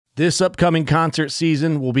This upcoming concert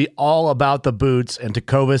season will be all about the boots, and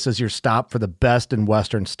Tecovas is your stop for the best in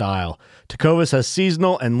Western style. Tecovas has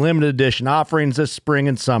seasonal and limited edition offerings this spring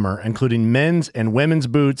and summer, including men's and women's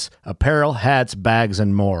boots, apparel, hats, bags,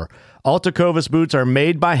 and more. All Tecovas boots are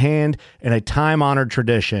made by hand in a time-honored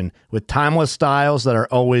tradition with timeless styles that are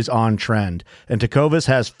always on trend. And Tecovas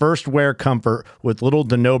has first wear comfort with little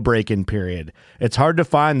to no break-in period. It's hard to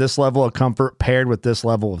find this level of comfort paired with this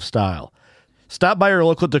level of style. Stop by your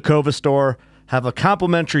local Tecovas store, have a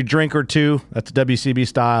complimentary drink or two, that's WCB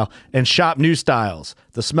style, and shop new styles.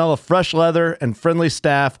 The smell of fresh leather and friendly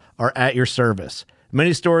staff are at your service.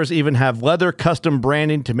 Many stores even have leather custom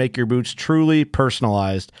branding to make your boots truly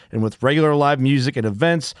personalized. And with regular live music and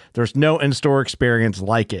events, there's no in-store experience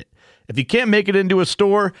like it. If you can't make it into a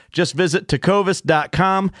store, just visit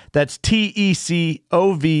tecovas.com. That's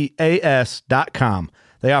TECOVAS.com.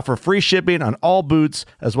 They offer free shipping on all boots,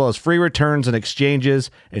 as well as free returns and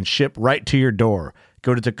exchanges, and ship right to your door.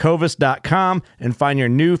 Go to tecovas.com and find your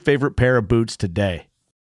new favorite pair of boots today.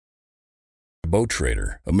 Boat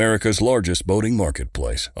Trader, America's largest boating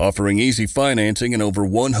marketplace, offering easy financing and over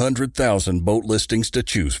 100,000 boat listings to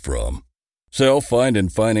choose from. Sell, find,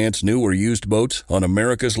 and finance new or used boats on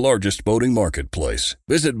America's largest boating marketplace.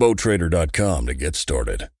 Visit BoatTrader.com to get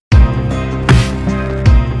started.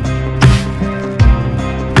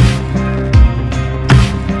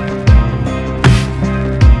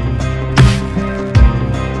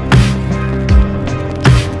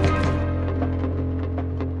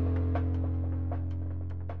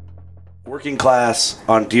 Working class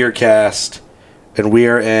on Deercast, and we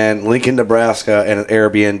are in Lincoln, Nebraska, in an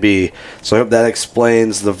Airbnb. So I hope that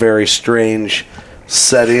explains the very strange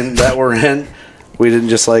setting that we're in. We didn't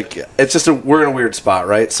just we're in a weird spot,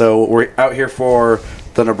 right? So we're out here for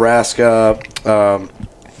the Nebraska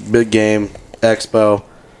Big Game Expo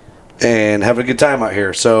and having a good time out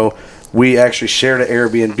here. So we actually shared an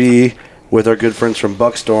Airbnb with our good friends from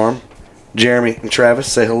Buckstorm. Jeremy and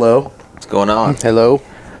Travis, say hello. What's going on? Hello.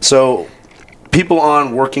 So people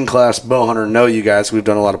on Working Class Bowhunter know you guys. We've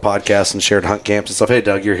done a lot of podcasts and shared hunt camps and stuff. Hey,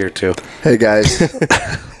 Doug, you're here too. Hey, guys.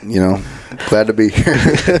 Glad to be here.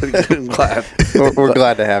 Glad. We're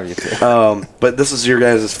glad to have you too. But this is your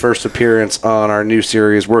guys' first appearance on our new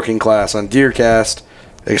series, Working Class on Deercast,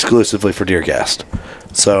 exclusively for Deercast.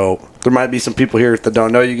 So there might be some people here that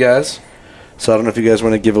don't know you guys. So I don't know if you guys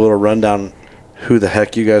want to give a little rundown who the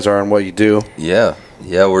heck you guys are and what you do. Yeah,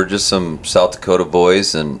 we're just some South Dakota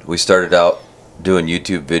boys, and we started out doing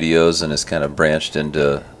YouTube videos, and it's kind of branched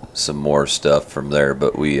into some more stuff from there.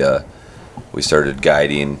 But we started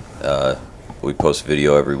guiding. We post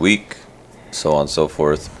video every week, so on and so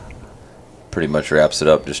forth. Pretty much wraps it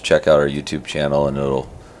up. Just check out our YouTube channel, and it'll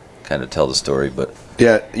kind of tell the story. But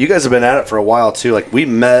yeah, you guys have been at it for a while too. Like we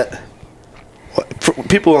met.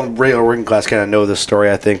 People on regular Working Class kind of know this story,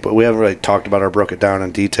 I think, but we haven't really talked about it or broke it down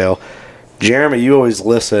in detail. Jeremy, you always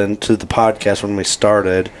listened to the podcast when we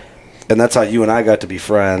started, and that's how you and I got to be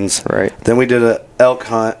friends. Right. Then we did an elk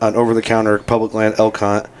hunt, an over-the-counter public land elk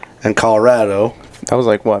hunt in Colorado. That was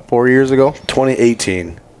 4 years ago?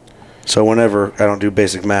 2018. So whenever, I don't do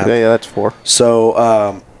basic math. Yeah, that's 4.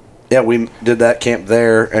 So, we did that camp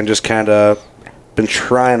there and just kind of been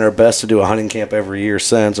trying our best to do a hunting camp every year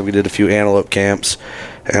since. And we did a few antelope camps,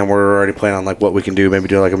 and we're already planning on what we can do. Maybe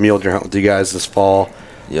do a mule deer hunt with you guys this fall.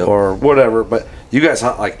 Yep. Or whatever. But you guys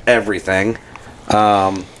hunt everything.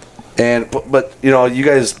 But you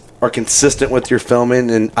guys are consistent with your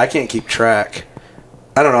filming, and I can't keep track.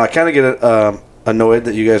 I don't know. I kind of get annoyed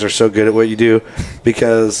that you guys are so good at what you do,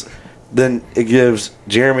 because then it gives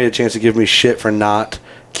Jeremy a chance to give me shit for not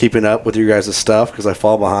keeping up with your guys' stuff because I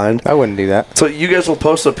fall behind. I wouldn't do that. So you guys will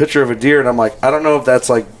post a picture of a deer, and I'm like, I don't know if that's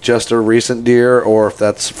just a recent deer or if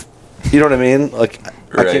that's, you know what I mean? I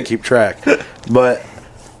can't keep track. But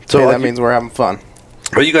so that means we're having fun.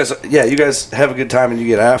 But you guys have a good time and you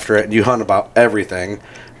get after it and you hunt about everything.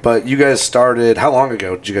 But you guys started, how long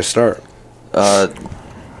ago did you guys start?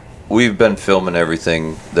 We've been filming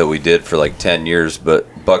everything that we did for 10 years, but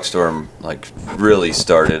Buckstorm really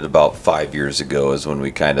started about 5 years ago is when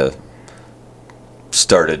we kind of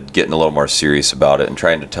started getting a little more serious about it and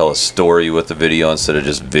trying to tell a story with the video instead of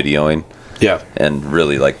just videoing. Yeah. And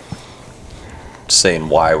really saying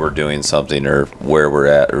why we're doing something or where we're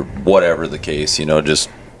at or whatever the case, just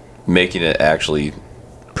making it actually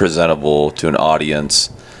presentable to an audience.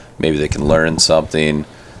 Maybe they can learn something,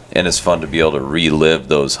 and it's fun to be able to relive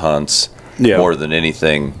those hunts more than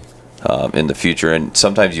anything in the future. And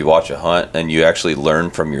sometimes you watch a hunt and you actually learn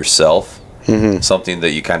from yourself something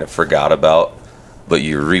that you kind of forgot about, but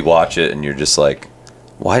you rewatch it and you're just like,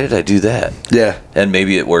 why did I do that? Yeah. And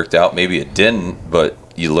maybe it worked out, maybe it didn't, but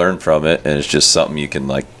you learn from it, and it's just something you can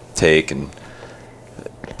like take and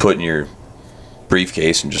put in your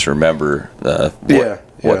briefcase and just remember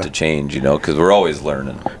what to change, because we're always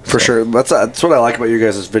learning. For sure. That's what I like about you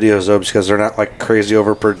guys' videos, though, because they're not like crazy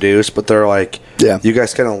overproduced, but they're like, you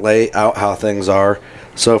guys kind of lay out how things are.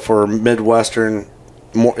 So for Midwestern,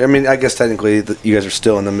 I guess technically you guys are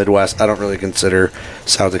still in the Midwest. I don't really consider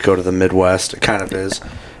South Dakota the Midwest. It kind of is.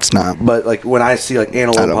 It's not. But like when I see like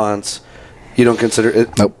antelope hunts, you don't consider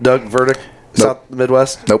it. Nope. Doug, verdict? South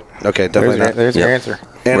Midwest? Nope. Okay, definitely not. There's your answer.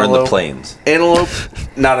 We're in the plains. Antelope,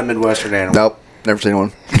 not a Midwestern animal. Nope. Never seen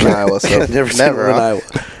one in Iowa. So. Never seen one in Iowa.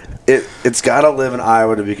 It's got to live in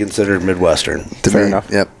Iowa to be considered Midwestern. Fair enough.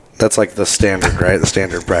 Yep. That's like the standard, right? The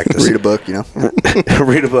standard practice. Read a book,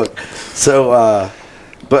 Read a book. So,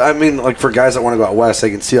 but I mean, like for guys that want to go out west, they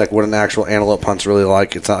can see like what an actual antelope hunt's really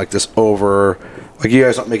like. It's not like this like you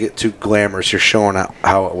guys don't make it too glamorous. You're showing out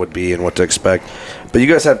how it would be and what to expect. But you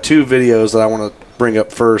guys have two videos that I want to bring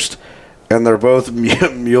up first, and they're both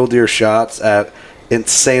mule deer shots at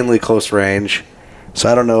insanely close range. So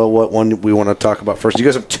I don't know what one we want to talk about first. You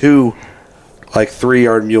guys have two like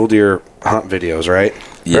 3-yard mule deer hunt videos, right?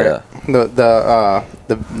 Yeah. Right.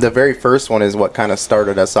 The very first one is what kind of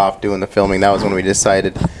started us off doing the filming. That was when we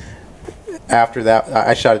decided. After that,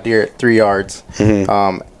 I shot a deer at 3 yards.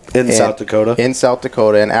 In South Dakota? In South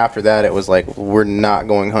Dakota, and after that, it was like, we're not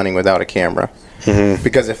going hunting without a camera.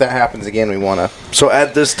 Because if that happens again, we want to... So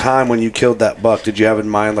at this time, when you killed that buck, did you have in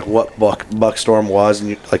mind like what Buckstorm was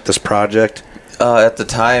and like this project? At the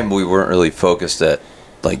time, we weren't really focused at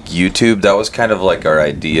like YouTube. That was kind of like our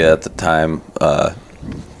idea at the time.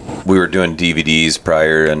 We were doing DVDs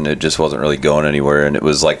prior, and it just wasn't really going anywhere. And it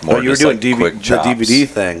was like more. You were just doing like quick the chops. DVD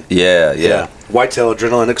thing. Yeah. Whitetail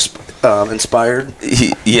Adrenaline inspired.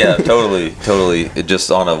 Yeah, totally. It just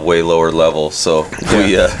on a way lower level. So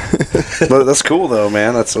we. But that's cool though,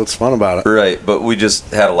 man. That's what's fun about it. Right, but we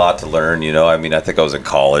just had a lot to learn. I mean, I think I was in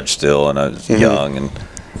college still, and I was young,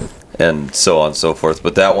 and so on and so forth.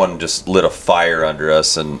 But that one just lit a fire under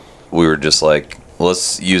us, and we were just like,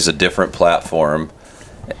 let's use a different platform,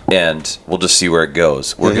 and we'll just see where it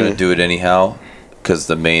goes. We're going to do it anyhow, because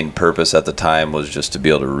the main purpose at the time was just to be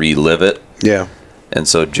able to relive it. Yeah. And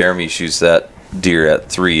so Jeremy shoots that deer at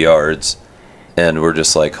 3 yards, and we're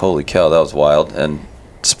just like, holy cow, that was wild. And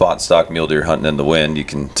spot and stock mule deer hunting in the wind, you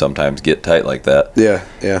can sometimes get tight like that.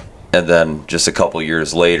 Yeah. And then just a couple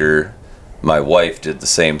years later, my wife did the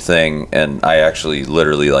same thing, and I actually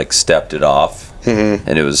literally like stepped it off,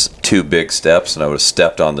 and it was 2 big steps, and I would have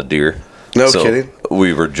stepped on the deer. No kidding.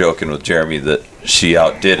 We were joking with Jeremy that she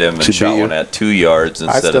outdid him and shot one at 2 yards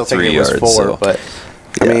instead of 3 yards. I still think it was 4, but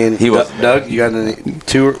I mean, he was. Doug, you got any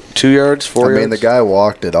 2 yards, 4 yards? I mean, the guy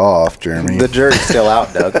walked it off, Jeremy. the jury's still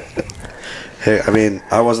out, Doug. Hey, I mean,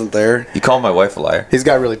 I wasn't there. You call my wife a liar? He's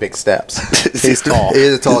got really big steps. He's tall. He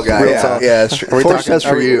is a tall guy. Real tall. Yeah, it's true. 4 steps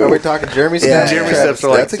for you. Are we talking Jeremy's Yeah, steps? Jeremy's steps are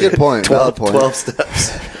like that's a good point. 12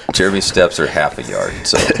 steps. Jeremy's steps are half a yard,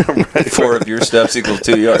 so 4 of your steps equal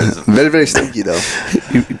 2 yards. Very, very stinky, though.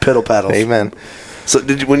 You piddle paddles. Amen. So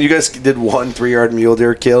when you guys did one 3-yard mule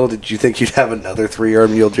deer kill, did you think you'd have another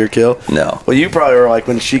 3-yard mule deer kill? No. Well, you probably were like,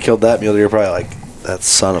 when she killed that mule deer, you're probably like, that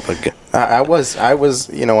son of a gun. I was, I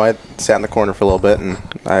sat in the corner for a little bit, and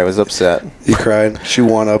I was upset. You cried. She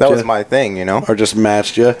won up. That was my thing, or just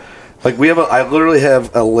matched you. Like I literally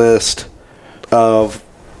have a list of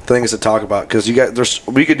things to talk about because you guys,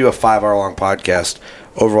 we could do a 5-hour long podcast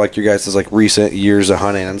over like your guys' like recent years of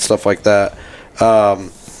hunting and stuff like that.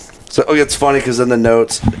 So it's funny because in the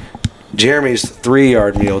notes, Jeremy's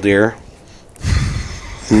 3-yard mule deer,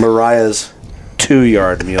 Mariah's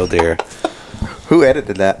 2-yard mule deer. Who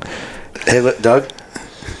edited that? Hey, look, Doug.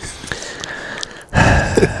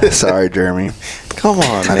 Sorry, Jeremy. Come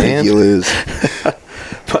on, I man. think you lose.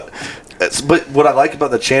 But what I like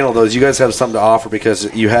about the channel though is you guys have something to offer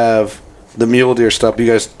because you have the mule deer stuff. You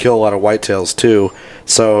guys kill a lot of whitetails too,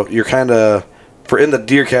 so you're kind of in the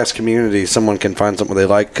DeerCast community. Someone can find something they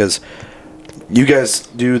like because you guys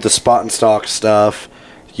do the spot and stalk stuff.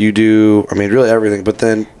 You do, I mean, really everything. But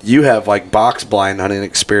then you have like box blind hunting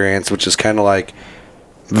experience, which is kind of like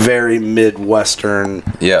very Midwestern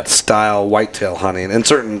style whitetail hunting in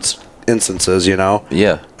certain instances,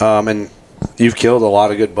 Yeah. And you've killed a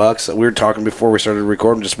lot of good bucks. We were talking before we started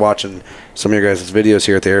recording, just watching some of your guys' videos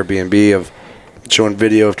here at the Airbnb of showing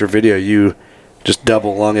video after video. You just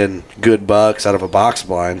double lunging good bucks out of a box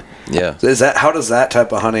blind. Yeah. How does that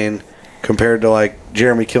type of hunting compared to like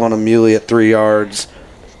Jeremy killing a muley at 3 yards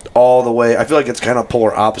all the way? I feel like it's kind of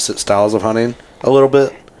polar opposite styles of hunting a little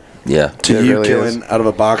bit. Yeah. To you really killing out of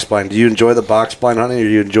a box blind. Do you enjoy the box blind hunting or do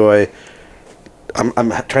you enjoy I'm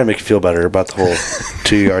trying to make you feel better about the whole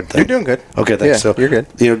 2-yard thing. You're doing good. Okay, thanks. Yeah, So you're good.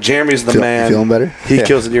 You know, Jeremy's the man. Feeling better? He Yeah.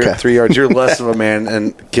 kills a deer Okay. at 3 yards. You're less of a man,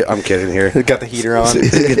 and I'm kidding here. Got the heater on.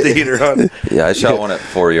 Get the heater on. Yeah, I shot one at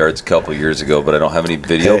 4 yards a couple years ago, but I don't have any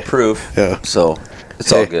video Hey. proof. Yeah. So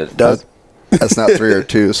it's all good. Doug, That's not 3 or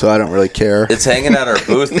 2, so I don't really care. It's hanging at our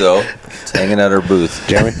booth, though. It's hanging at our booth.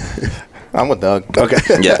 Jeremy. I'm with Doug. Okay.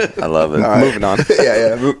 Yeah, I love it. All right. Moving on.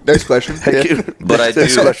 yeah. Next question. But I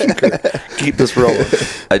Next do, question, Kurt. Keep this rolling.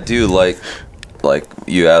 I do like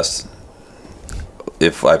you asked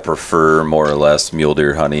if I prefer more or less mule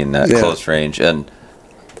deer hunting at Yeah. close range, and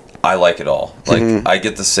I like it all. Like I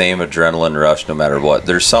get the same adrenaline rush no matter what.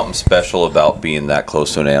 There's something special about being that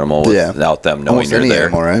close to an animal without them knowing Almost you're any there,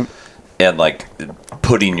 animal, right? and like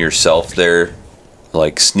putting yourself there,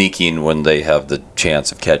 like sneaking when they have the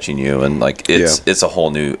chance of catching you, and like it's a whole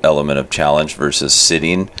new element of challenge versus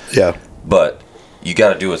sitting. Yeah. But you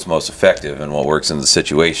got to do what's most effective and what works in the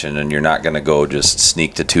situation, and you're not going to go just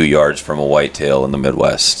sneak to 2 yards from a whitetail in the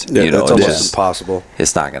Midwest. Yeah, you know, that's it's almost just- impossible.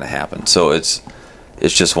 It's not going to happen. So it's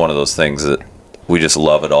just one of those things that we just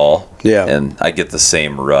love it all. Yeah. And I get the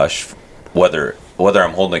same rush, whether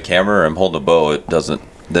I'm holding a camera or I'm holding a bow. It doesn't.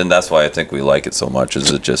 Then that's why I think we like it so much. Is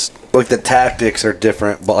it just Like the tactics are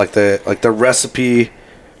different, but like the recipe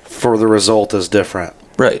for the result is different.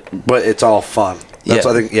 right? But it's all fun. That's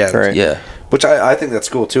Yeah. I think Right. Yeah. Which I think that's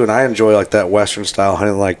cool too, and I enjoy like that Western style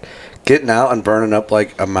hunting. Like getting out and burning up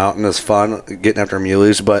like a mountain is fun. Getting after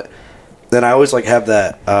muleys, but then I always like have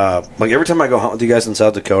that. Like every time I go hunt with you guys in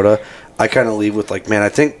South Dakota, I kind of leave with like, man, I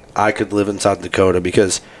think I could live in South Dakota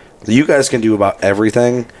because you guys can do about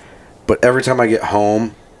everything. But every time I get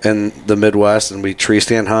home in the Midwest and we tree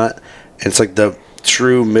stand hunt, it's like the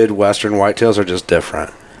true Midwestern whitetails are just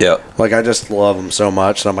different. Yeah. Like I just love them so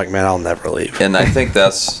much, and I'm like, man, I'll never leave. And I think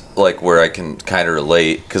that's like where I can kind of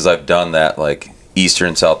relate because I've done that. Like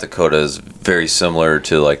eastern South Dakota is very similar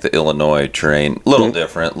to like the Illinois terrain, a little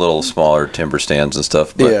different, little smaller timber stands and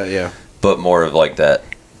stuff. But, Yeah. But more of like that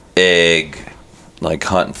egg, like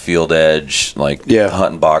hunting field edge, like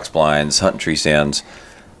hunting box blinds, hunting tree stands.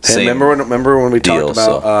 Hey, Same remember when we deal,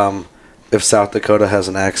 talked about if South Dakota has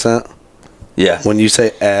an accent? Yeah. When you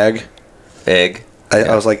say egg, Egg.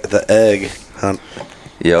 I was like the egg hunt.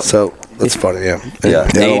 Yep. So that's funny. Yeah. Yeah.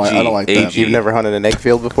 I don't like that. AG. You've never hunted an egg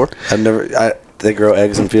field before? I've never. They grow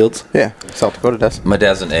eggs in fields. Yeah, South Dakota does. My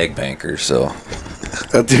dad's an egg banker, so.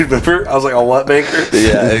 Dude, remember? I was like, a what banker?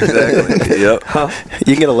 Yeah, exactly. Yep.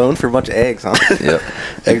 You can get a loan for a bunch of eggs, huh? Yep.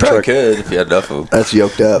 Egg You probably truck. could if you had enough of them. That's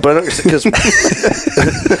yoked up. But I don't because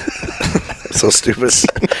so stupid.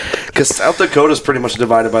 Because South Dakota is pretty much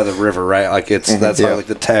divided by the river, right? Like that's how Yeah. like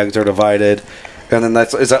the tags are divided, and then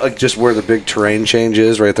is that like just where the big terrain change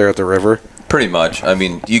is right there at the river? Pretty much. I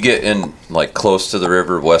mean, you get in like close to the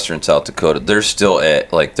river, western South Dakota. There's still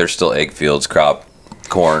egg fields, crop,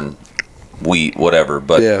 corn, wheat, whatever.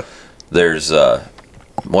 But Yeah. there's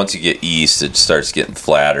once you get east, it starts getting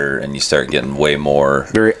flatter, and you start getting way more.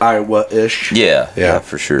 Very Iowa-ish. Yeah, Yeah.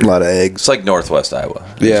 for sure. A lot of eggs. It's like northwest Iowa.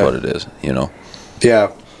 Yeah. Is what it is. You know. Yeah.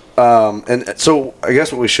 And so I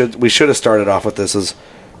guess what we should have started off with this is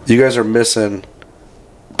you guys are missing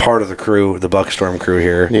part of the crew, the Buckstorm crew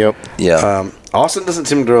here. Yep. Yeah. Austin doesn't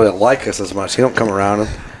seem to really like us as much. He don't come around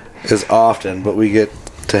as often, but we get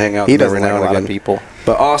to hang out He with him doesn't every like now a and lot of again. people.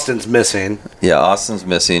 But Austin's missing. Yeah, Austin's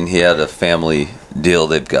missing. He had a family deal.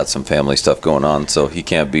 They've got some family stuff going on, so he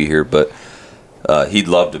can't be here. But he'd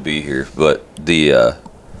love to be here. But the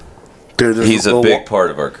Dude, there's he's a little- big part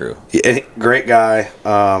of our crew. great guy.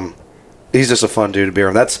 He's just a fun dude to be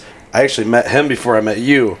around. I actually met him before I met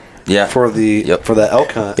you. Yeah. For the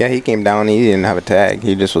elk hunt. Yeah, he came down. He didn't have a tag.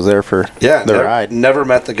 He just was there for the ride. Never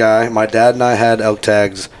met the guy. My dad and I had elk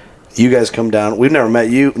tags. You guys come down. We've never met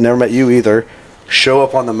you. Never met you either. Show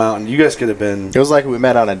up on the mountain. You guys could have been. It was like we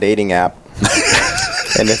met on a dating app,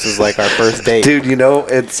 and this is like our first date. Dude, you know,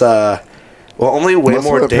 it's only way Must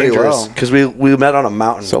more have went pretty dangerous well. because we met on a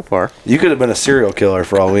mountain. So far, You could have been a serial killer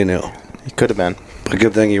for all we knew. he could have been. But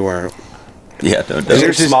good thing you weren't. Yeah, no You're doubt.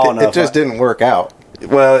 just small enough. It just didn't work out.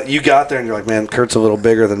 Well, you got there and you're like, man, Kurt's a little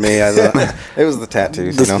bigger than me. I thought. It was the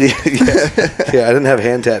tattoos, you know. Yeah, I didn't have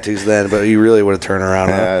hand tattoos then, but you really would have turned around.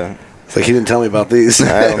 Huh? It's like he didn't tell me about these.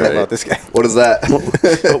 I don't know Right. about this guy. What is that?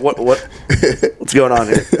 What's going on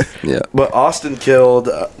here? Yeah. But Austin killed.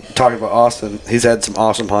 Talking about Austin, he's had some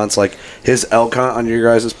awesome hunts. Like his elk hunt on your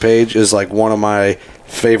guys' page is like one of my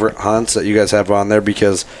favorite hunts that you guys have on there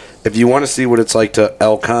because if you want to see what it's like to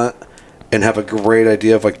elk hunt and have a great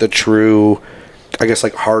idea of like the true, I guess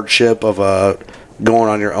like hardship of a going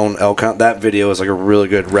on your own elk hunt. That video is like a really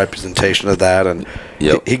good representation of that. And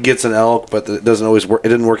Yep. he gets an elk, but it doesn't always work. It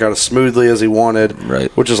didn't work out as smoothly as he wanted,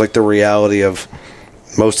 Right. which is like the reality of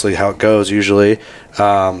mostly how it goes usually.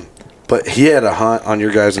 But he had a hunt on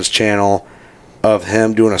your guys' channel of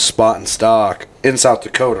him doing a spot and stock in South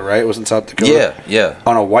Dakota, right? It was in South Dakota? Yeah.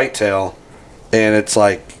 On a whitetail, and it's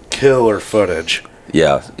like killer footage.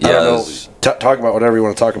 Yeah. I don't It know. was Talk about whatever you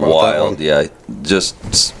want to talk about. with that wild. one. Yeah.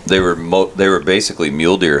 Just they were basically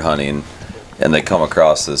mule deer hunting, and they come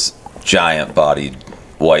across this giant bodied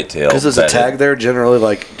whitetail. Because there's a bedded. tag there, generally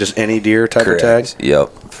like just any deer type of tag. Correct. Yep.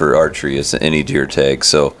 For archery, it's any deer tag.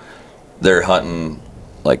 So they're hunting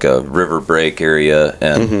like a river break area,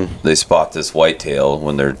 and they spot this whitetail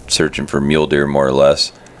when they're searching for mule deer, more or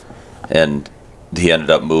less. And he ended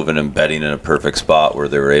up moving and bedding in a perfect spot where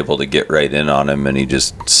they were able to get right in on him, and he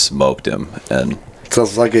just smoked him. And So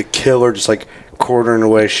it's like a killer, just like quartering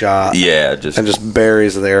away shot. yeah, And just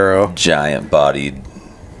buries the arrow. giant bodied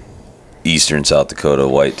eastern South Dakota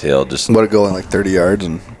whitetail. Just Let it go in like 30 yards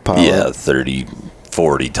and pile yeah, up. 30,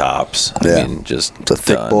 40 tops. Yeah. I mean, just It's a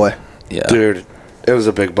thick done. boy. Yeah. Dude, it was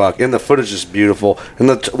a big buck. And the footage is beautiful. And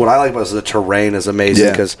what I like about it is the terrain is amazing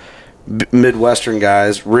Yeah. because Midwestern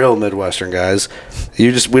guys, real Midwestern guys,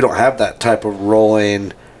 we don't have that type of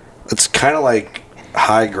rolling. It's kind of like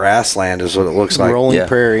high grassland is what it looks like. Rolling Yeah.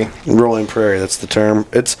 prairie. Rolling prairie, that's the term.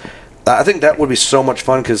 I think that would be so much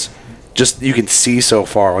fun because just you can see so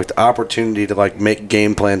far. Like the opportunity to like make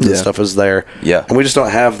game plans and Yeah. stuff is there. Yeah. And we just don't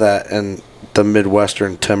have that in the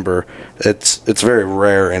Midwestern timber. It's very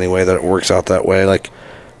rare anyway that it works out that way. Like,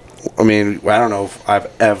 I mean, I don't know if I've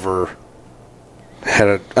ever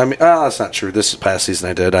had that's not true. This past season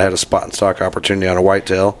I did. I had a spot and stock opportunity on a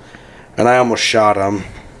whitetail, and I almost shot him,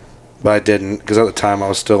 but I didn't because at the time I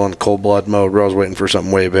was still in cold blood mode where I was waiting for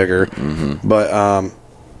something way bigger. But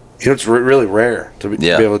it's really rare to be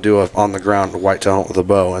able to do a on the ground whitetail hunt with a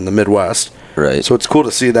bow in the Midwest. Right. So it's cool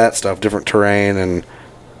to see that stuff, different terrain, and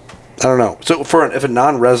I don't know. So if a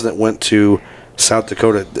non-resident went to South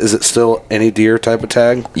Dakota, is it still any deer type of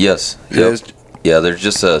tag? Yes. It Yep. is? Yeah, there's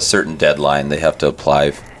just a certain deadline they have to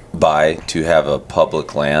apply by to have a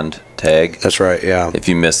public land tag. That's right. Yeah. If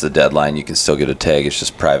you miss the deadline, you can still get a tag. It's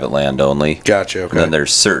just private land only. Gotcha. Okay. And then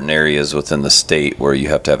there's certain areas within the state where you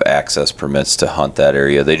have to have access permits to hunt that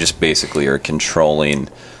area. They just basically are controlling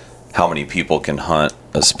how many people can hunt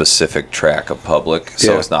a specific tract of public,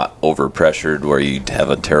 so Yeah. it's not overpressured where you have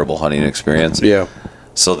a terrible hunting experience. Yeah.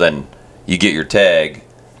 So then you get your tag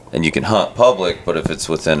and you can hunt public, but if it's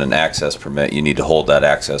within an access permit, you need to hold that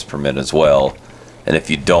access permit as well. And if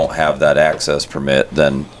you don't have that access permit,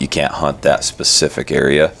 then you can't hunt that specific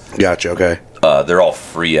area. Gotcha. Okay. They're all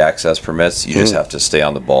free access permits. You just have to stay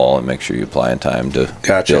on the ball and make sure you apply in time to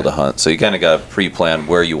Gotcha. be able to hunt. So you kind of got to pre-plan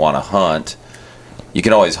where you want to hunt. You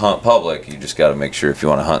can always hunt public. You just got to make sure if you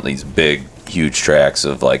want to hunt these big, huge tracts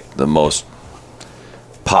of like the most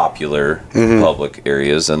popular public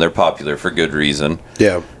areas, and they're popular for good reason,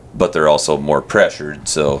 Yeah. but they're also more pressured.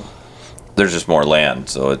 So there's just more land.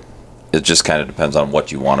 So it just kind of depends on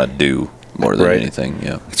what you want to do more than Right. anything.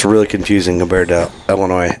 Yeah. It's really confusing compared to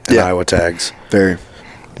Illinois and Yeah. Iowa tags, Very.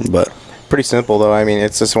 but Pretty simple though. I mean,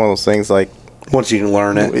 it's just one of those things like once you can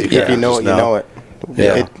learn it, if you know just it, you know it.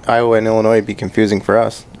 Yeah. Iowa and Illinois would be confusing for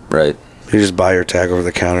us. Right. You just buy your tag over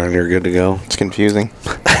the counter and you're good to go. It's confusing.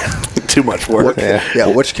 Too much work. Yeah. Yeah,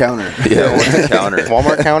 which counter? Yeah. What's the counter?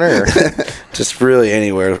 Walmart counter? Or? Just really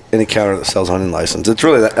anywhere, any counter that sells hunting license. It's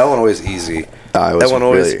really that Illinois is easy. It was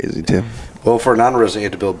Illinois is- really easy too. Well, for a non-resident, you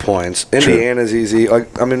have to build points. Indiana's easy.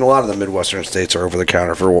 Like, I mean, a lot of the Midwestern states are over the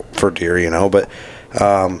counter for deer, you know. But,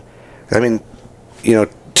 I mean, you know,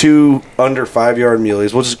 2 under 5 yard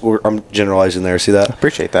muleys. I'm generalizing there. See that?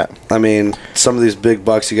 Appreciate that. I mean, some of these big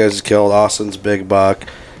bucks you guys have killed. Austin's big buck,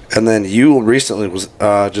 and then you recently was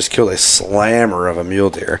just killed a slammer of a mule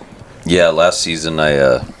deer. Yeah, last season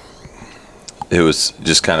it was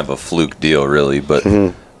just kind of a fluke deal, really. But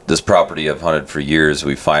this property I've hunted for years,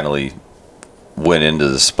 we finally went into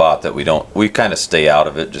the spot that we kind of stay out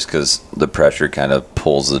of it just because the pressure kind of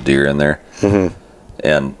pulls the deer in there.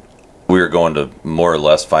 And we were going to more or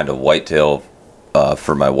less find a whitetail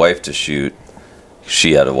for my wife to shoot.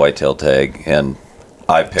 She had a whitetail tag, and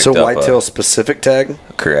I picked So up whitetail specific tag.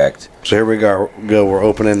 correct. So here we go. We're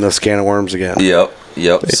opening the can of worms again. Yep.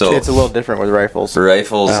 So It's a little different with rifles.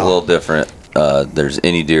 rifles a Oh. little different. There's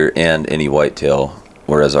any deer and any whitetail,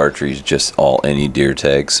 whereas archery is just all any deer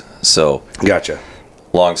tags. So, Gotcha.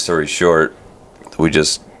 long story short,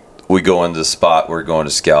 we go into the spot. We're going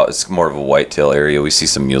to scout. It's more of a whitetail area. We see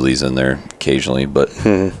some muleys in there occasionally, but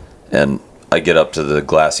and I get up to the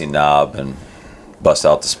glassy knob and bust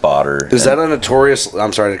out the spotter. Is that a notorious?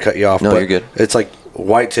 I'm sorry to cut you off. No, but you're good. It's like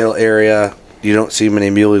whitetail area. You don't see many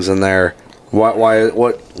muleys in there. Why?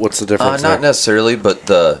 What's the difference? Not necessarily, but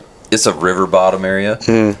it's a river bottom area,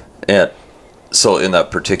 and so in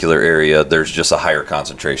that particular area, there's just a higher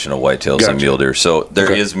concentration of whitetails than mule deer. So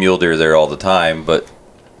there is mule deer there all the time, but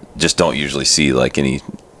just don't usually see like any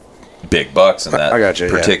big bucks in that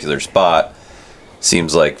particular spot.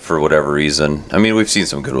 Seems like for whatever reason, I mean, we've seen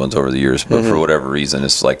some good ones over the years, but for whatever reason,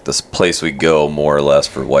 it's like this place we go more or less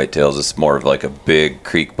for whitetails. It's more of like a big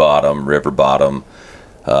creek bottom, river bottom,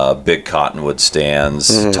 big cottonwood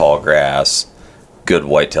stands, tall grass, good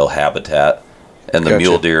whitetail habitat. And the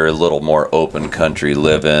mule deer are a little more open country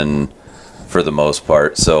living for the most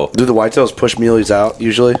part. So do the whitetails push muleys out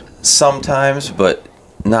usually? Sometimes, but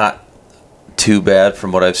not too bad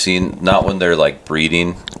from what I've seen. Not when they're like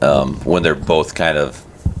breeding. When they're both kind of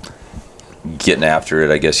getting after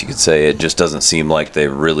it, I guess you could say. It just doesn't seem like they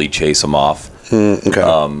really chase them off.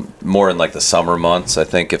 More in like the summer months, I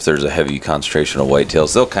think if there's a heavy concentration of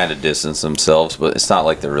whitetails, they'll kind of distance themselves, but it's not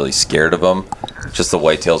like they're really scared of them. Just the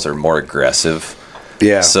whitetails are more aggressive.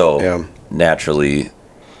 Yeah. So naturally,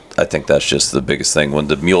 I think that's just the biggest thing. When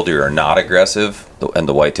the mule deer are not aggressive and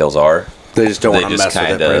the whitetails are, they just don't want to mess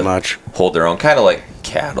with it pretty much. Hold their own, kind of like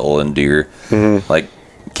cattle and deer. Like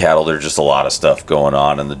cattle, there's just a lot of stuff going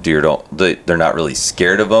on, and the deer they're not really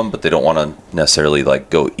scared of them, but they don't want to necessarily like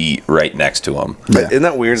go eat right next to them. Yeah. Isn't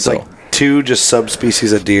that weird? It's like two just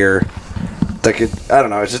subspecies of deer that could, I don't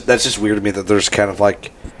know, that's just weird to me that there's kind of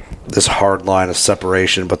like this hard line of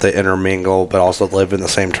separation, but they intermingle, but also live in the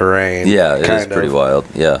same terrain. Yeah, it is pretty wild.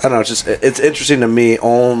 Yeah. I don't know, it's interesting to me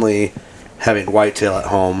only having whitetail at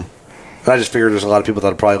home. And I just figured there's a lot of people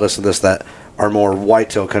that probably listen to this that are more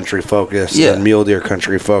whitetail country focused than mule deer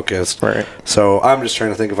country focused. Right. So I'm just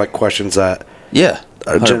trying to think of like questions that a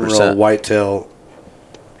 100%. general whitetail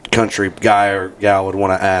country guy or gal would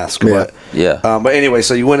want to ask. But anyway,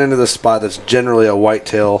 so you went into this spot that's generally a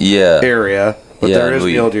whitetail area, but there is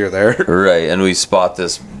mule deer there. Right, and we spot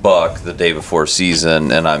this buck the day before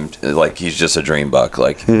season, and I'm like, he's just a dream buck.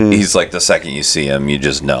 Like he's like the second you see him, you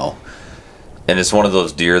just know. And it's one of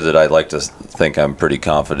those deer that I like to think I'm pretty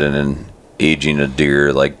confident in aging a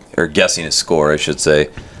deer, like, or guessing a score, I should say.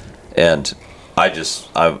 And I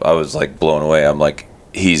was like blown away. I'm like,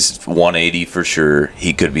 he's 180 for sure.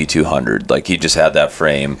 He could be 200. Like, he just had that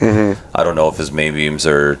frame. I don't know if his main beams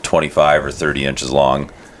are 25 or 30 inches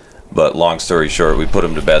long. But long story short, we put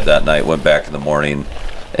him to bed that night, went back in the morning,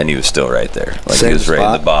 and he was still right there. Like, he was right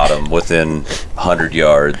in the bottom, within 100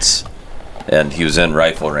 yards. And he was in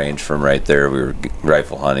rifle range from right there. We were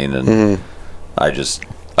rifle hunting, and I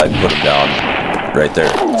put him down right there.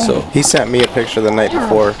 So he sent me a picture the night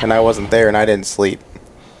before, and I wasn't there, and I didn't sleep.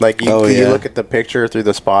 Like you look at the picture through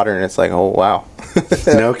the spotter, and it's like, oh wow.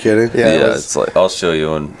 No kidding. It's like, I'll show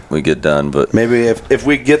you when we get done. But maybe if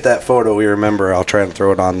we get that photo, we remember. I'll try and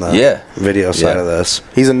throw it on the video side of this.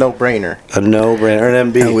 He's a no-brainer. A no-brainer.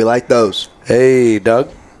 An MB. And we like those. Hey, Doug.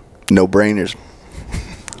 No-brainers.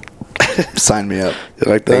 Sign me up.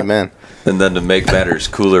 You like that? Amen. And then to make matters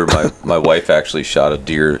cooler, my wife actually shot a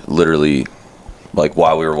deer literally, like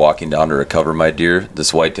while we were walking down to recover my deer.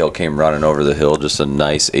 This whitetail came running over the hill, just a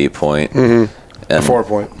nice 8-point. And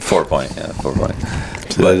 4-point. 4-point, yeah,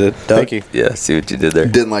 4-point. See what I did? Thank you. Yeah, see what you did there?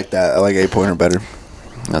 Didn't like that. I like 8-pointer better.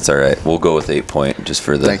 That's all right. We'll go with 8-point just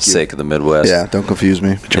for the sake of the Midwest. Yeah, don't confuse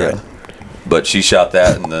me. Yeah. But she shot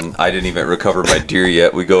that, and then I didn't even recover my deer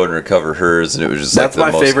yet. We go and recover hers, and it was just that's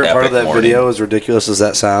like the my favorite part of that morning. video. As ridiculous as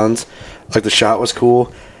that sounds, like the shot was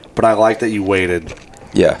cool, but I like that you waited.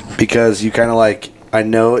 Yeah, because you kind of like, I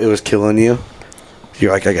know it was killing you.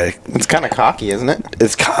 You're like, I got. It's kind of cocky, isn't it?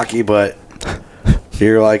 It's cocky, but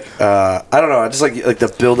you're like, I don't know. I just like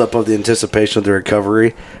the buildup of the anticipation of the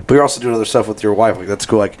recovery. But you're also doing other stuff with your wife. Like that's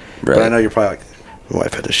cool. Like, but I know you're probably like, my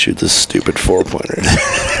wife had to shoot this stupid 4-pointer.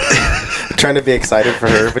 Trying to be excited for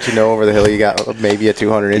her, but over the hill you got maybe a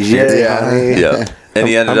 200-inch deer. Yeah. And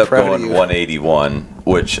he ended up going 181,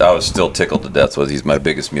 which I was still tickled to death with. He's my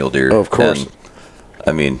biggest mule deer. Oh, of course. And,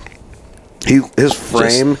 I mean, his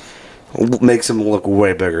frame makes him look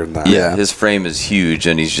way bigger than that. Yeah, his frame is huge,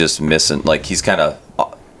 and he's just missing. Like, he's kind of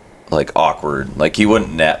like awkward. Like, he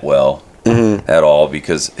wouldn't net well at all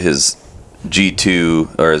because his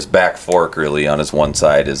G2 or his back fork really on his one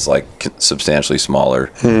side is like substantially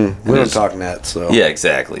smaller. We don't talk net, so yeah,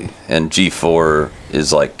 exactly. And G4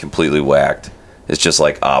 is like completely whacked. It's just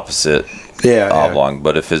like opposite oblong. Yeah.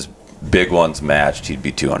 But if his big one's matched, he'd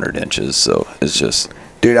be 200 inches. So it's just,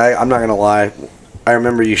 dude. I'm not gonna lie. I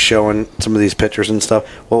remember you showing some of these pictures and stuff.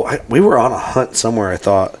 Well, we were on a hunt somewhere. I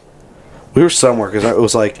thought we were somewhere because it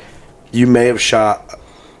was like you may have shot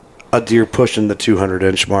a deer pushing the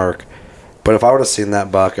 200-inch mark, but if I would have seen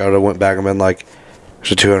that buck, I would have went back and been like,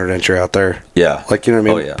 there's a 200-incher out there. Yeah. Like, you know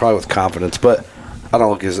what I mean? Oh, yeah. Probably with confidence, but I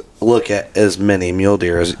don't look at as many mule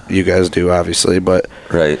deer as you guys do, obviously, but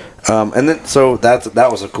Right. and then so that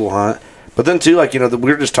was a cool hunt. But then too, like, you know, we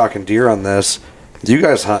were just talking deer on this. You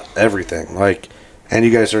guys hunt everything, like, and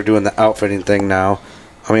you guys are doing the outfitting thing now.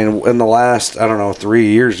 I mean, in the last 3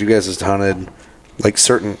 years, you guys have hunted like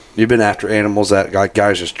you've been after animals that like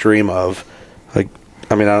guys just dream of. Like,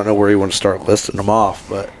 I mean, I don't know where you want to start listing them off,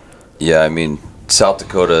 but Yeah, I mean, South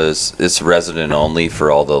Dakota it's resident only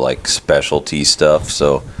for all the like specialty stuff.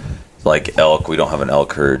 So, like elk, we don't have an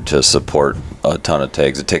elk herd to support a ton of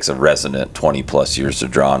tags. It takes a resident 20 plus years to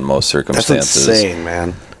draw in most that's circumstances. insane,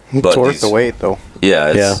 man. It's But worth the these- wait, though.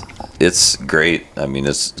 Yeah, it's great. I mean,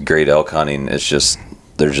 it's great elk hunting. It's just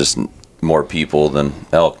there's just more people than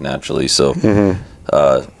elk naturally. So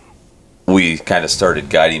we kind of started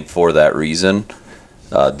guiding for that reason.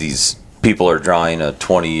 These people are drawing a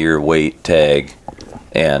 20-year wait tag,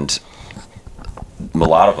 and a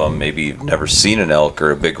lot of them maybe you've never seen an elk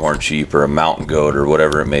or a bighorn sheep or a mountain goat or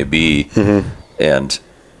whatever it may be, and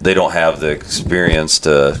they don't have the experience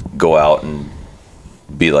to go out and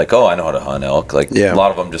be like, oh, I know how to hunt elk. Like, Yeah. a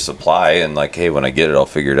lot of them just apply and like, hey, when I get it, I'll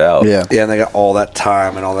figure it out. Yeah. Yeah, and they got all that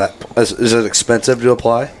time and all that. Is it expensive to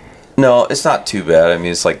apply? No, it's not too bad. I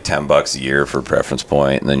mean, it's like $10 a year for preference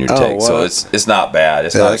point and then your take. So what? it's not bad.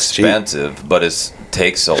 It's Yeah, not that's cheap. expensive, but it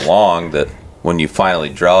takes so long that when you finally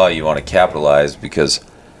draw, you want to capitalize because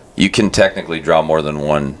you can technically draw more than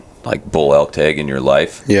one like bull elk tag in your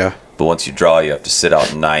life. Yeah. But once you draw, you have to sit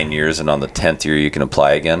out 9 years, and on the 10th year, you can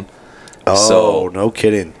apply again. Oh, So- no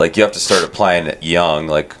kidding. Like, you have to start applying it young.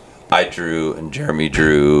 Like, I drew and Jeremy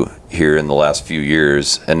drew here in the last few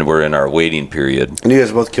years, and we're in our waiting period. And you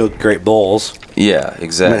guys both killed great bulls. Yeah, I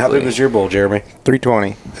exactly. mean, how big was your bull, Jeremy?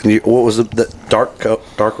 320. And what was the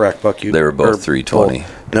dark rack buck you? They were both or 320. bull?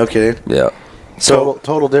 No kidding. Yeah. So,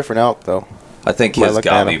 Total different elk, though. I think When I his looked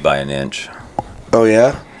got at me him. by an inch. oh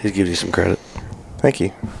yeah, he gives you some credit. Thank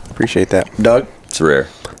you. Appreciate that. Doug, It's rare.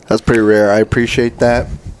 That's pretty rare. I appreciate that.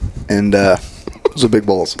 And those are big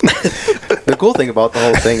bulls. The cool thing about the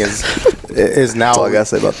whole thing is now That's all I gotta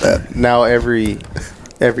say about that. now every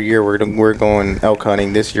year we're going elk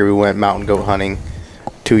hunting. This year we went mountain goat hunting.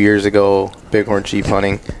 2 years ago, bighorn sheep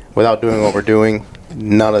hunting. Without doing what we're doing,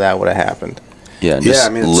 none of that would have happened. Yeah, and Yeah, just I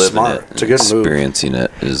mean, it's living smart. it, It's a good move. experiencing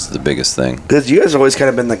it is the biggest thing. because you guys have always kind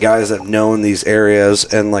of been the guys that know in these areas,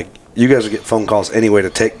 and like you guys would get phone calls anyway to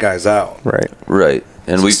take guys out. Right. Right.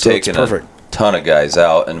 And we've So it's taken a perfect. ton of guys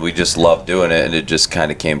out, and we just love doing it, and it just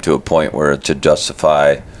kind of came to a point where to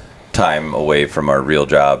justify time away from our real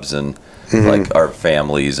jobs and like our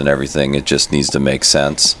families and everything, it just needs to make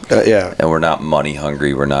sense. Yeah. And we're not money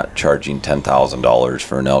hungry. We're not charging $10,000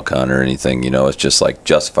 for an elk hunt or anything. You know, it's just like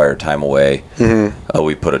justify our time away.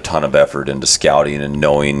 We put a ton of effort into scouting and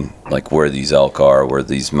knowing like where these elk are, where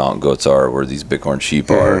these mountain goats are, where these bighorn sheep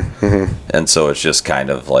are. And so it's just kind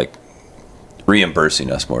of like reimbursing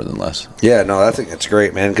us more than less. Yeah, no, I think that's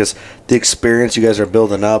great, man, because the experience you guys are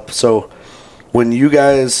building up. So, when you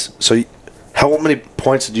guys, how many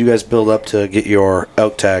points did you guys build up to get your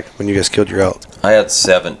elk tag when you guys killed your elk? I had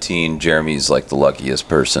 17. Jeremy's like the luckiest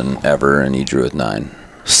person ever, and he drew with 9.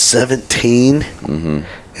 17? Mm-hmm.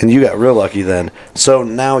 And you got real lucky then. So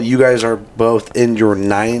now you guys are both in your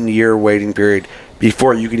 9-year waiting period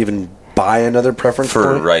before you can even buy another preference For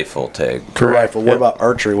a point? rifle tag. For rifle. What about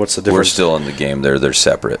archery? What's the difference? We're still in the game there. They're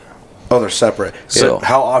separate. Oh, they're separate. So So-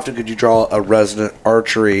 how often could you draw a resident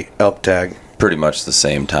archery elk tag? Pretty much the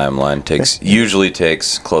same timeline. Usually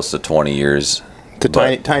takes close to 20 years. It's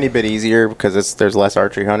a tiny bit easier because there's less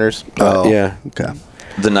archery hunters. Oh, Yeah. Okay.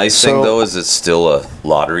 The nice So- thing, though, is it's still a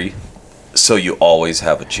lottery, so you always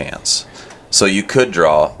have a chance. So you could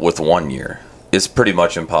draw with 1 year. It's pretty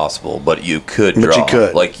much impossible, but you could But draw. you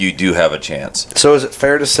could. Like, you do have a chance. So is it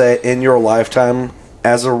fair to say in your lifetime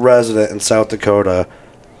as a resident in South Dakota,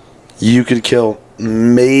 you could kill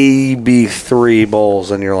maybe 3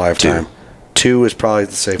 bulls in your lifetime? 2 is probably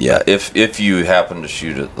the safe Yeah, bet. if you happen to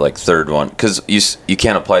shoot a like third one, because you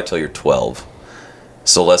can't apply till you're 12.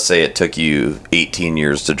 So let's say it took you 18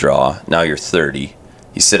 years to draw. Now you're 30.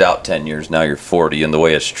 You sit out 10 years. Now you're 40. And the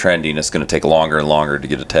way it's trending, it's going to take longer and longer to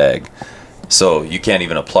get a tag. So you can't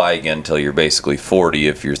even apply again until you're basically 40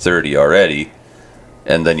 if you're 30 already.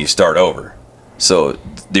 And then you start over. So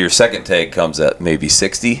your second tag comes at maybe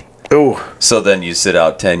 60. Oh, So then you sit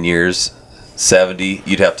out 10 years, 70.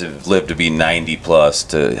 You'd have to live to be 90 plus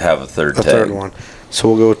to have a third a tag. third one. So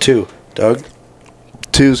we'll go with 2. Doug?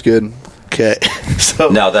 2's good. Okay. So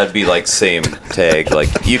Now that'd be like same tag. Like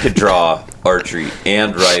you could draw archery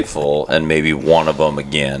and rifle, and maybe one of them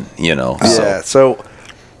again. yeah. So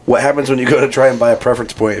what happens when you go to try and buy a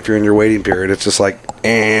preference point if you're in your waiting period? It's just like, won't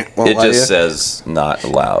It let just you? says not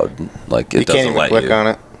allowed. Like it You doesn't can't even let click you. on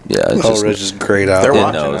it. Yeah, it's Oh, it's just grayed out. They're it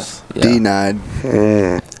watching knows. Yeah. Denied.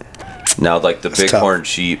 Now, like the bighorn tough.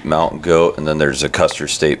 sheep, mountain goat, and then there's a Custer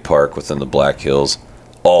State Park within the Black Hills.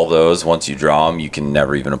 All those, once you draw them, you can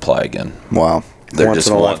never even apply again. Wow. They're Once just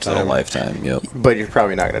in a once in a lifetime. lifetime. Yep. But you're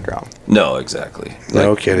probably not going to draw them. No, exactly.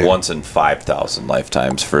 No kidding. Once in 5,000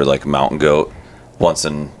 lifetimes for like mountain goat. Once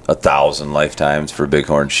in 1,000 lifetimes for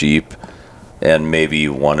bighorn sheep, and maybe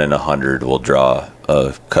 1 in 100 will draw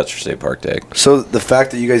a Custer State Park tag. So the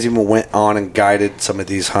fact that you guys even went on and guided some of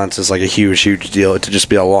these hunts is like a huge deal to just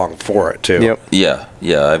be along for it too. Yep.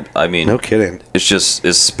 Yeah. I mean, No kidding.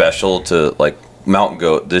 it's special to like mountain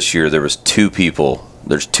goat. This year there was 2 people.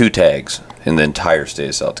 There's 2 tags in the entire state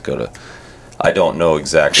of South Dakota. I don't know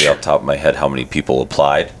exactly off the top of my head how many people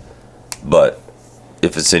applied, but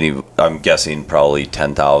if it's any, I'm guessing probably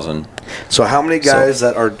 10,000. So how many guys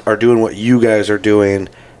that are doing what you guys are doing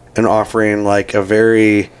and offering like a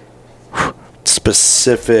very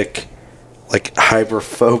specific, like hyper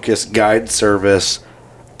focused guide service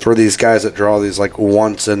for these guys that draw these like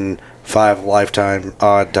once in 5 lifetime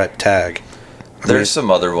odd type tag? There's some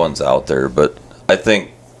other ones out there, but I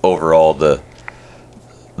think overall the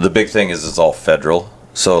big thing is it's all federal.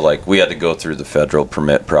 So like we had to go through the federal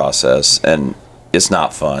permit process, and it's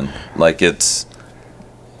not fun. Like it's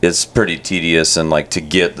pretty tedious, and like to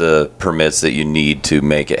get the permits that you need to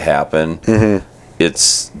make it happen,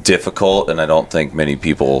 it's difficult, and I don't think many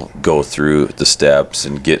people go through the steps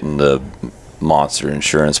and getting the monster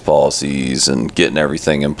insurance policies and getting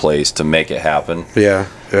everything in place to make it happen. Yeah.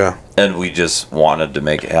 And we just wanted to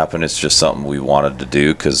make it happen. It's just something we wanted to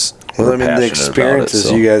do because Well, I mean, the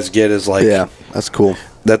experiences you guys get is like, Yeah, that's cool.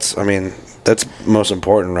 that's most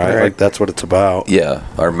important, right? Like that's what it's about. Yeah,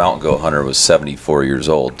 our mountain goat hunter was 74 years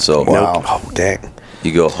old. So Wow. Oh, dang.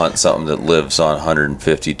 you go hunt something that lives on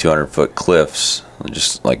 150, 200 foot cliffs, and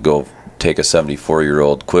just like go take a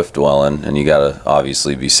 74-year-old cliff dwelling, and you got to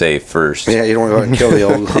obviously be safe first. Yeah, you don't want to go out and kill the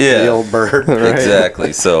old, Yeah. the old bird.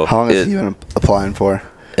 Exactly. So How long has he been applying for?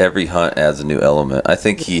 every hunt adds a new element. I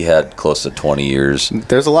think he had close to 20 years.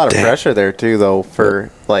 There's a lot of pressure there, too, though,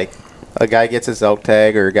 for, like, a guy gets his elk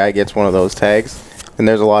tag or a guy gets one of those tags, and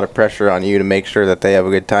there's a lot of pressure on you to make sure that they have a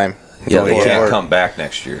good time. Yeah, they Yeah. can't come back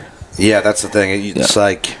next year. Yeah, that's the thing. It's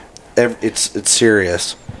like, it's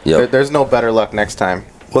serious. Yep. There's no better luck next time.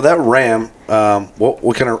 Well, that ram,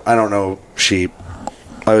 what kind of, I don't know, sheep.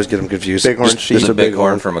 I always get them confused. Bighorn Just sheep. The a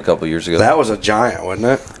bighorn from a couple years ago. That was a giant, wasn't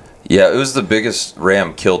it? Yeah, it was the biggest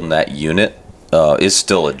ram killed in that unit. It's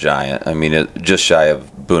still a giant. I mean, just shy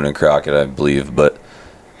of Boone and Crockett, I believe. But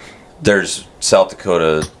there's South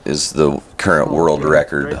Dakota is the current world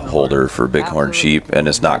record holder for bighorn sheep, and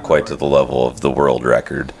it's not quite to the level of the world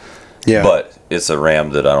record. Yeah. But it's a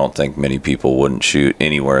ram that I don't think many people wouldn't shoot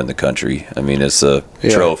anywhere in the country. I mean, it's a Yeah.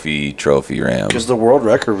 trophy ram. Because the world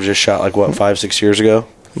record was just shot like, what, 5-6 years ago?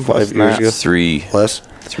 5 years that. ago? Three Less?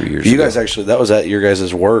 years You ago. guys actually, that was at your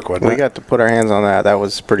guys' work, wasn't We it? got to put our hands on that. That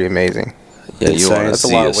was pretty amazing. Yeah, you insane. want to That's a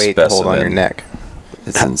see lot a of weight to hold on your specimen. neck.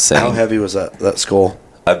 It's insane. How heavy was that skull?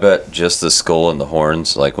 I bet just the skull and the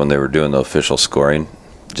horns, like when they were doing the official scoring,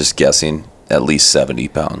 just guessing, at least 70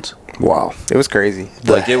 pounds. Wow. It was crazy.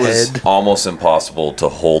 Like it was head? almost impossible to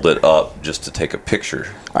hold it up just to take a picture.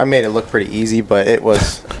 I made it look pretty easy, but it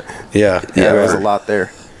was Yeah. there was for- a lot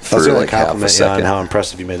there. I was for going like to half a compliment you on second. how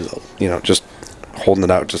impressive you made it. Just holding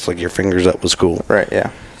it out, just like your fingers up was cool. Right, yeah.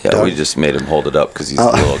 Yeah, we just made him hold it up because he's a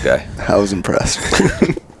little guy. I was impressed.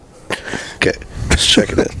 Okay, just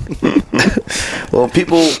checking it. Well, if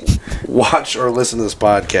people watch or listen to this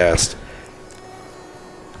podcast,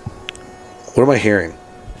 what am I hearing?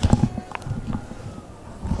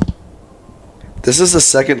 This is the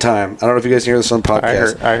second time. I don't know if you guys can hear this on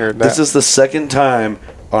podcast. I heard This that. is the second time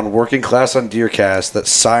on Working Class on Deercast that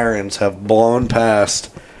sirens have blown past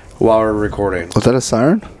while we're recording. Was that a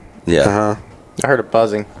siren? Yeah. Uh huh. I heard it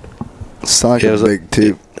buzzing. It sounded Yeah, it like was a big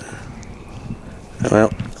toot.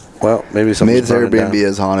 Well, maybe something's Maid's burning Airbnb down.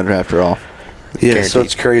 is haunted after all. Yeah, so Guaranteed.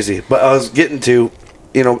 it's crazy. But I was getting to,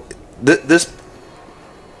 this.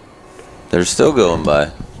 They're still going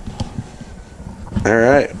by. All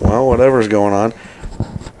right. Well, whatever's going on.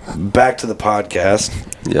 Back to the podcast.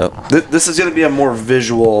 Yep. This is going to be a more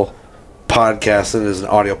visual podcast than it is an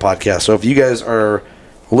audio podcast. So if you guys are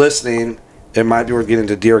listening, it might be worth getting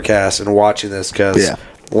to Deercast and watching this because Yeah.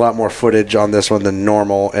 a lot more footage on this one than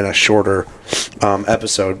normal and a shorter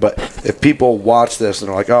episode. But if people watch this and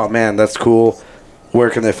are like, oh man, that's cool, where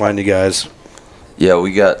can they find you guys? Yeah,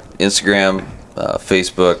 we got Instagram,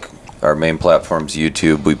 Facebook. Our main platform's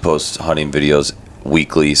YouTube. We post hunting videos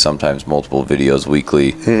weekly, sometimes multiple videos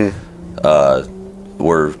weekly.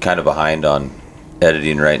 We're kind of behind on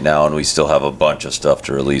editing right now, and we still have a bunch of stuff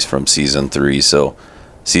to release from season 3. So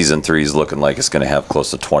season 3 is looking like it's going to have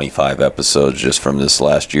close to 25 episodes just from this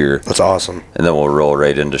last year. That's awesome. And then we'll roll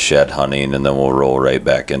right into shed hunting, and then we'll roll right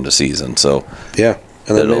back into season. So yeah,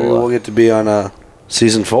 and then maybe we'll get to be on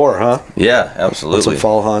season 4, huh? Yeah, absolutely. With some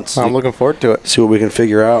fall hunts. I'm looking forward to it. See what we can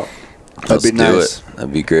figure out. Let's do it.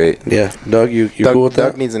 That'd be great. Yeah, Doug, you cool with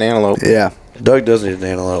that? Doug needs an antelope. Yeah. Doug does need an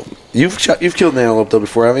antelope. You've killed an antelope though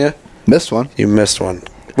before, haven't you? Missed one. You missed one.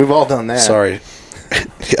 We've all done that. Sorry.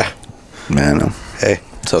 Yeah. Man. Hey,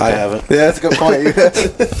 it's okay. I haven't. Yeah, that's a good point.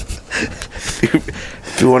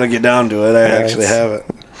 If you want to get down to it, I actually haven't.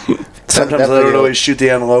 Sometimes I don't always shoot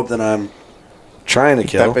the antelope that I'm trying to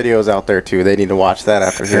kill. That video's out there too. They need to watch that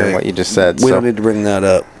after hearing what you just said. We don't need to bring that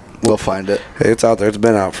up. We'll find it. Hey, it's out there. It's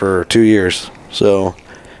been out for 2 years. So,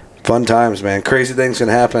 fun times, man. Crazy things can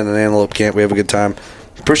happen in antelope camp. We have a good time.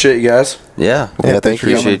 Appreciate you guys. Yeah. Thank you.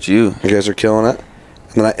 Appreciate you. You guys are killing it.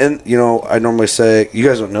 And then I normally say, you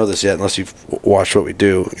guys don't know this yet unless you've watched what we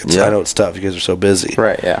do. I know it's tough. You guys are so busy.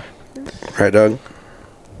 Right, yeah. Right, Doug?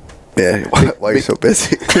 Yeah. Why are you so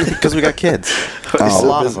busy? Because we got kids. A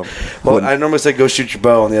lot of them. Well, I normally say go shoot your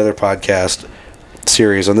bow on the other podcast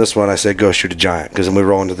series. On this one, I say go shoot a giant because then we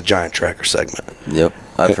roll into the giant tracker segment. Yep.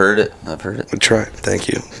 I've heard it. We try. Thank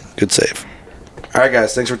you. Good save. All right,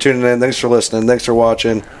 guys. Thanks for tuning in. Thanks for listening. Thanks for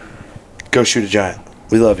watching. Go shoot a giant.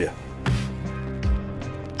 We love you.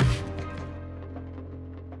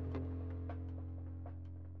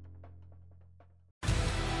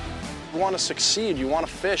 You want to succeed, you want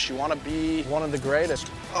to fish, you want to be one of the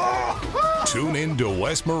greatest. Tune in to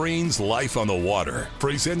West Marine's Life on the Water,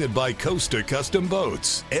 presented by Costa Custom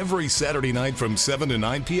Boats, every Saturday night from 7 to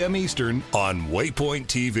 9 p.m. Eastern on Waypoint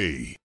TV.